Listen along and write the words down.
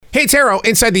Hey, Taro,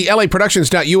 inside the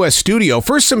LAProductions.us studio.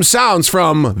 First, some sounds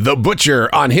from The Butcher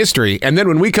on history. And then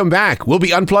when we come back, we'll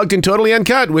be unplugged and totally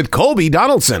uncut with Colby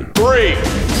Donaldson. 3.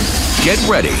 Get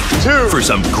ready 2. for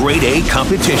some grade A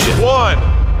competition. 1.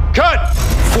 Cut!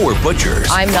 4 butchers.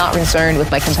 I'm not concerned with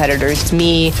my competitors. It's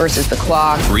me versus the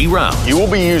clock. 3 rounds. You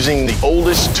will be using the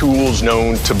oldest tools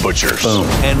known to butchers. Boom.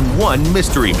 And 1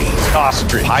 mystery meat.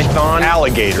 Ostrich, python,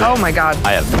 alligator. Oh my God.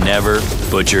 I have never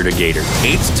butchered a gator.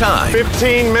 It's time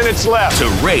 15 minutes left. to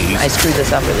raise I screwed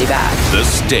this up really bad. the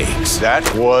stakes.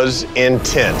 That was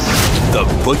intense. The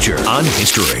Butcher on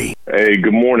history. Hey,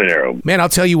 good morning, Arrow. Man, I'll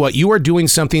tell you what, you are doing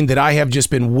something that I have just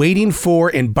been waiting for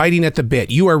and biting at the bit.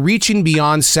 You are reaching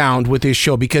beyond sound with this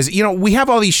show because, we have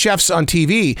all these chefs on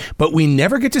TV, but we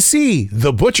never get to see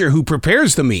the butcher who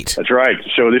prepares the meat. That's right.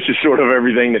 So this is sort of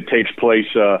everything that takes place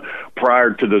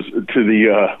prior to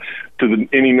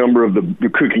any number of the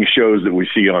cooking shows that we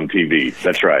see on TV.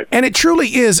 That's right. And it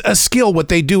truly is a skill what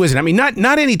they do, isn't it? I mean,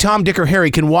 not any Tom, Dick, or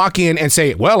Harry can walk in and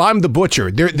say, well, I'm the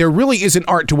butcher. There really is an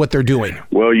art to what they're doing.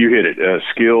 Well, you hit it.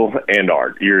 Skill and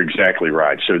art. You're exactly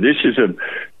right. So this is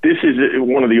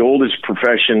one of the oldest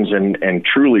professions and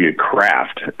truly a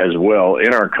craft as well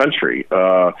in our country.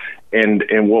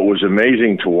 And what was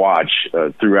amazing to watch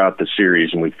throughout the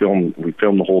series, and we filmed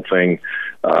the whole thing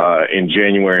in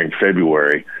January and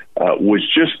February, was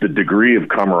just the degree of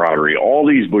camaraderie all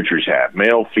these butchers have,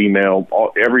 male, female,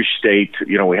 every state.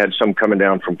 We had some coming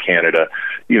down from Canada.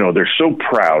 They're so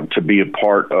proud to be a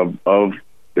part of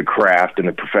the craft and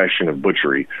the profession of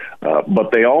butchery,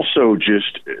 but they also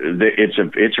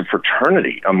it's a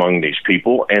fraternity among these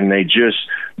people, and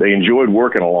they enjoyed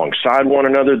working alongside one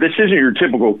another. This isn't your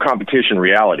typical competition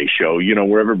reality show,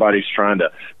 where everybody's trying to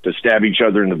stab each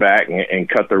other in the back and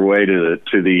cut their way to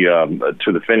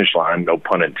the finish line, no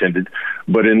pun intended.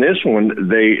 But in this one,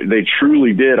 they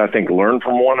truly did, I think, learn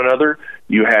from one another.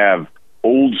 You have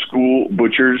old school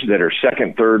butchers that are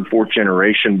second, third, fourth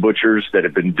generation butchers that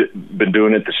have been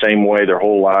doing it the same way their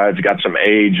whole lives, got some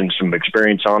age and some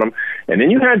experience on them. And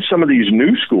then you had some of these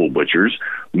new school butchers,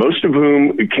 most of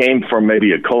whom came from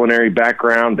maybe a culinary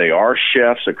background. They are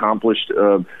chefs, accomplished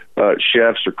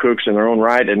chefs or cooks in their own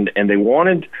right, and they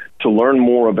wanted to learn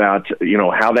more about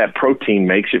how that protein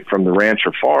makes it from the ranch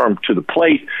or farm to the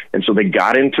plate. And so they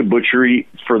got into butchery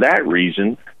for that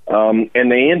reason. And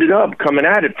they ended up coming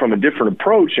at it from a different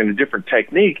approach and a different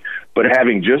technique, but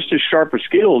having just as sharp of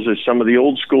skills as some of the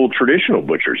old school traditional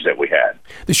butchers that we had.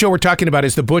 The show we're talking about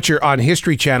is The Butcher on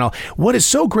History Channel. What is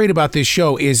so great about this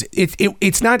show is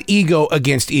it's not ego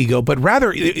against ego, but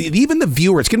rather even the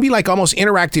viewer. It's going to be like almost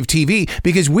interactive TV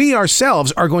because we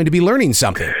ourselves are going to be learning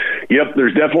something. Yep,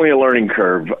 there's definitely a learning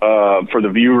curve for the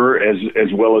viewer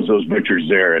as well as those butchers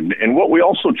there. And what we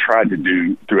also tried to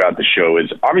do throughout the show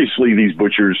is, obviously, these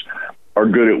butchers are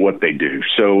good at what they do.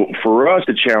 So for us,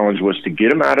 the challenge was to get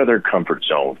them out of their comfort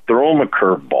zone, throw them a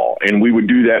curveball. And we would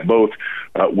do that both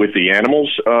with the animals,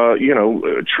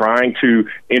 trying to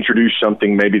introduce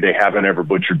something maybe they haven't ever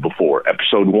butchered before.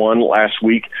 Episode 1 last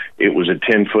week, it was a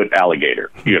 10-foot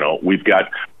alligator. We've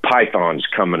got pythons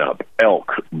coming up,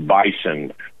 elk,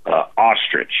 bison,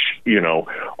 ostrich,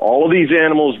 all of these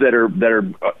animals that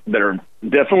are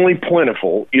definitely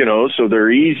plentiful, so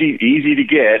they're easy to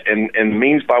get, and the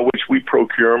means by which we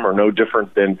procure them are no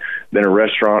different than a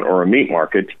restaurant or a meat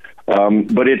market.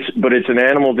 But it's an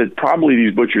animal that probably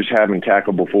these butchers haven't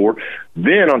tackled before.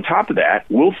 Then on top of that,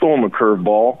 we'll throw them a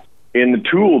curveball in the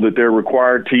tool that they're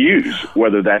required to use,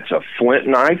 whether that's a flint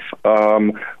knife,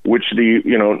 which the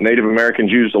Native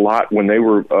Americans used a lot when they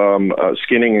were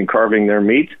skinning and carving their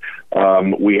meat.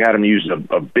 We had them use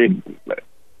a big,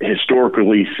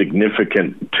 historically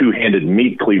significant two-handed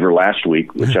meat cleaver last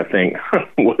week, which I think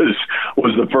was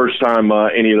the first time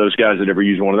any of those guys had ever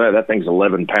used one of that. That thing's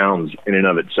 11 pounds in and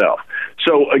of itself.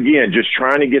 So again, just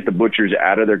trying to get the butchers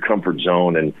out of their comfort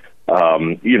zone and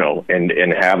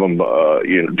have them,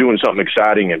 doing something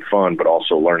exciting and fun, but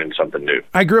also learning something new.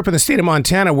 I grew up in the state of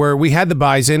Montana where we had the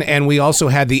bison and we also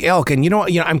had the elk. And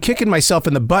I'm kicking myself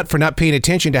in the butt for not paying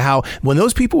attention to how when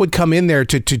those people would come in there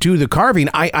to do the carving,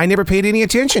 I never paid any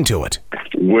attention to it.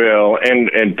 Well, and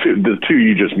the two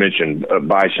you just mentioned,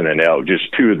 bison and elk,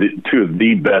 just two of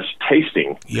the best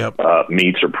tasting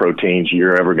meats or proteins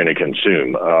you're ever going to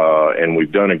consume. And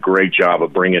we've done a great job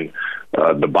of bringing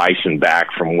the bison back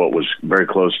from what was very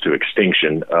close to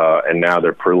extinction, and now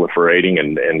they're proliferating,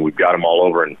 and we've got them all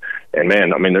over. And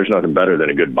man, I mean, there's nothing better than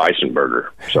a good bison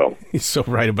burger. So he's so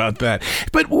right about that.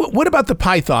 But what about the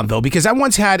python, though? Because I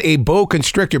once had a boa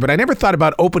constrictor, but I never thought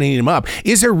about opening him up.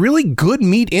 Is there really good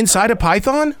meat inside a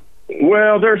python?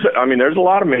 Well, there's a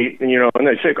lot of meat, and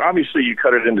they say obviously you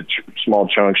cut it into small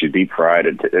chunks, you deep fry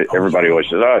it. Everybody always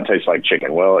says, "Oh, it tastes like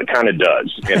chicken." Well, it kind of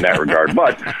does in that regard.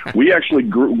 But we actually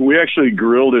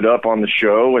grilled it up on the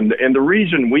show, and the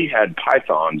reason we had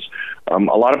pythons, a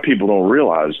lot of people don't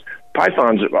realize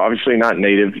pythons are obviously not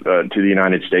native to the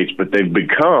United States, but they've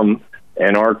become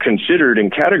and are considered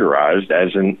and categorized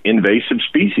as an invasive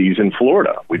species in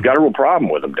Florida. We've got a real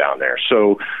problem with them down there.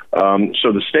 So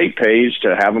the state pays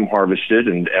to have them harvested,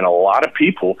 and a lot of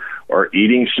people are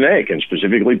eating snake, and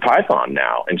specifically python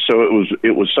now. And so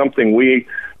it was something we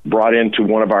brought into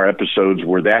one of our episodes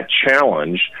where that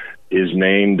challenge is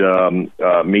named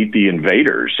Meet the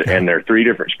Invaders, and there are 3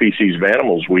 different species of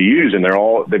animals we use, and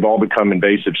they've all become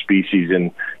invasive species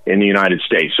in the United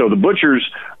States. So the butchers,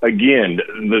 again,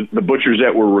 the butchers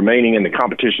that were remaining in the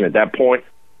competition at that point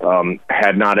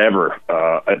had not ever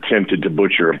attempted to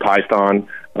butcher a python.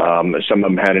 Some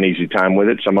of them had an easy time with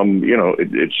it. Some of them,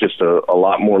 it's just a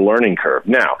lot more learning curve.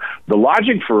 Now, the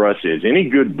logic for us is any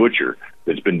good butcher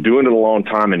that's been doing it a long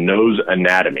time and knows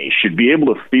anatomy should be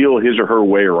able to feel his or her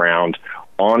way around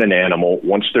on an animal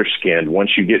once they're skinned,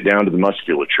 once you get down to the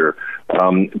musculature,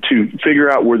 to figure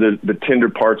out where the tender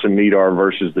parts of meat are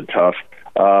versus the tough,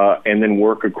 and then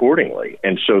work accordingly.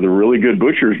 And so the really good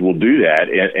butchers will do that,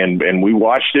 and we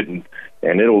watched it,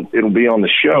 and it'll be on the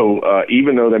show,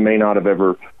 even though they may not have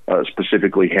ever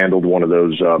specifically handled one of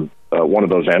those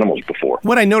animals before.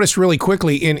 What I noticed really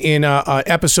quickly in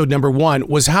episode number 1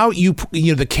 was how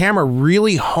the camera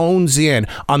really hones in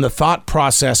on the thought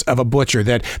process of a butcher,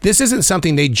 that this isn't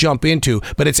something they jump into,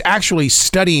 but it's actually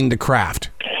studying the craft.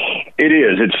 It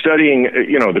is. It's studying,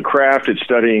 the craft, it's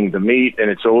studying the meat, and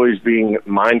it's always being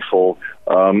mindful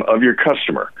of your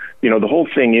customer. The whole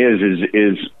thing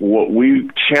is what we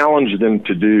challenge them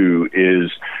to do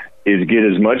is get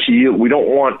as much yield. We don't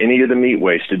want any of the meat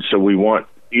wasted, so we want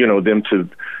them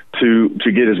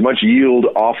to get as much yield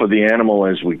off of the animal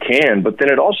as we can. But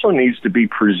then it also needs to be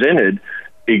presented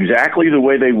exactly the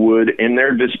way they would in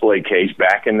their display case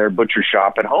back in their butcher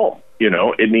shop at home.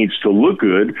 It needs to look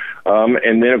good.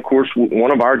 And then, of course,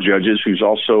 one of our judges, who's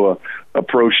also a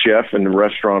pro chef and a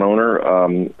restaurant owner,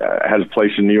 has a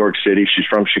place in New York City. She's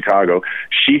from Chicago.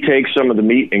 She takes some of the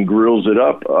meat and grills it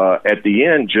up at the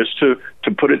end just to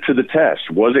put it to the test.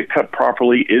 Was it cut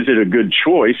properly? Is it a good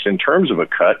choice in terms of a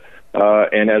cut?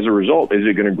 And as a result, is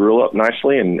it going to grill up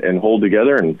nicely and hold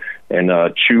together and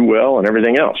chew well and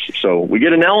everything else? So we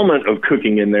get an element of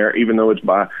cooking in there, even though it's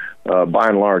by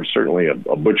and large certainly a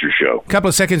butcher show. A couple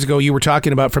of seconds ago, you were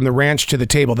talking about from the ranch to the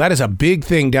table. That is a big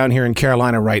thing down here in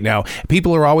Carolina right now.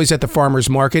 People are always at the farmer's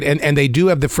market, and they do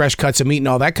have the fresh cuts of meat and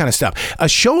all that kind of stuff. A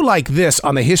show like this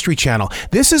on the History Channel,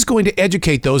 this is going to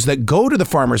educate those that go to the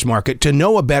farmer's market to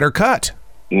know a better cut.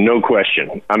 No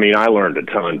question. I mean, I learned a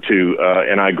ton, too,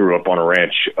 and I grew up on a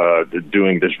ranch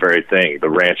doing this very thing,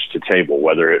 the ranch to table,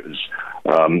 whether it was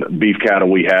beef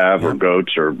cattle we have or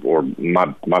goats or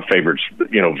my favorites,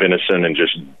 venison and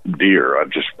just deer.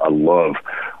 I love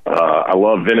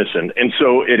venison. And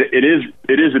so it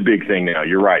is a big thing now.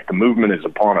 You're right. The movement is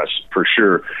upon us for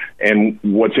sure. And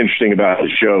what's interesting about the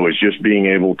show is just being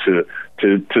able to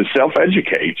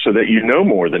self-educate so that you know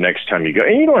more the next time you go.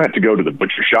 And you don't have to go to the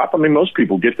butcher shop. I mean, most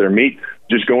people get their meat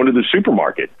just going to the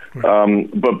supermarket.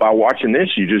 But by watching this,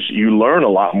 you learn a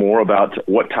lot more about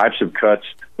what types of cuts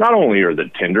not only are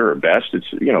the tender or best. It's,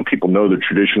 people know the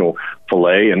traditional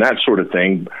filet and that sort of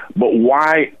thing, but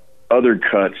why other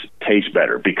cuts taste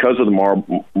better because of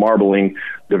the marbling,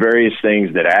 the various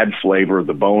things that add flavor,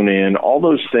 the bone in, all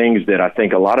those things that I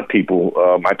think a lot of people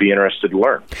might be interested to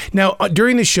learn. Now,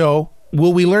 during the show,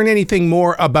 will we learn anything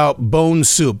more about bone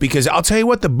soup? Because I'll tell you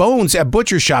what, the bones at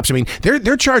butcher shops, I mean,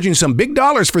 they're charging some big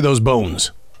dollars for those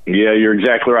bones. Yeah, you're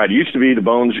exactly right. It used to be the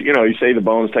bones, you say the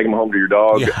bones, take them home to your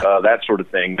dog, that sort of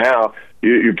thing. Now,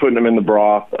 you're putting them in the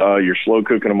broth, you're slow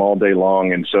cooking them all day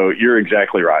long, and so you're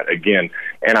exactly right. Again,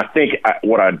 and I think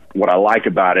what I like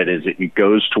about it is it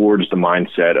goes towards the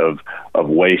mindset of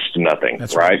waste nothing.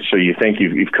 That's right? So you think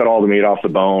you've cut all the meat off the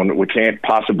bone, we can't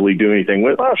possibly do anything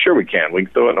with it. Well, sure we can. We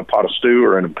can throw it in a pot of stew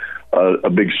or in a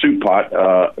big soup pot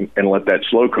and let that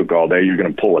slow cook all day. You're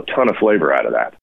going to pull a ton of flavor out of that.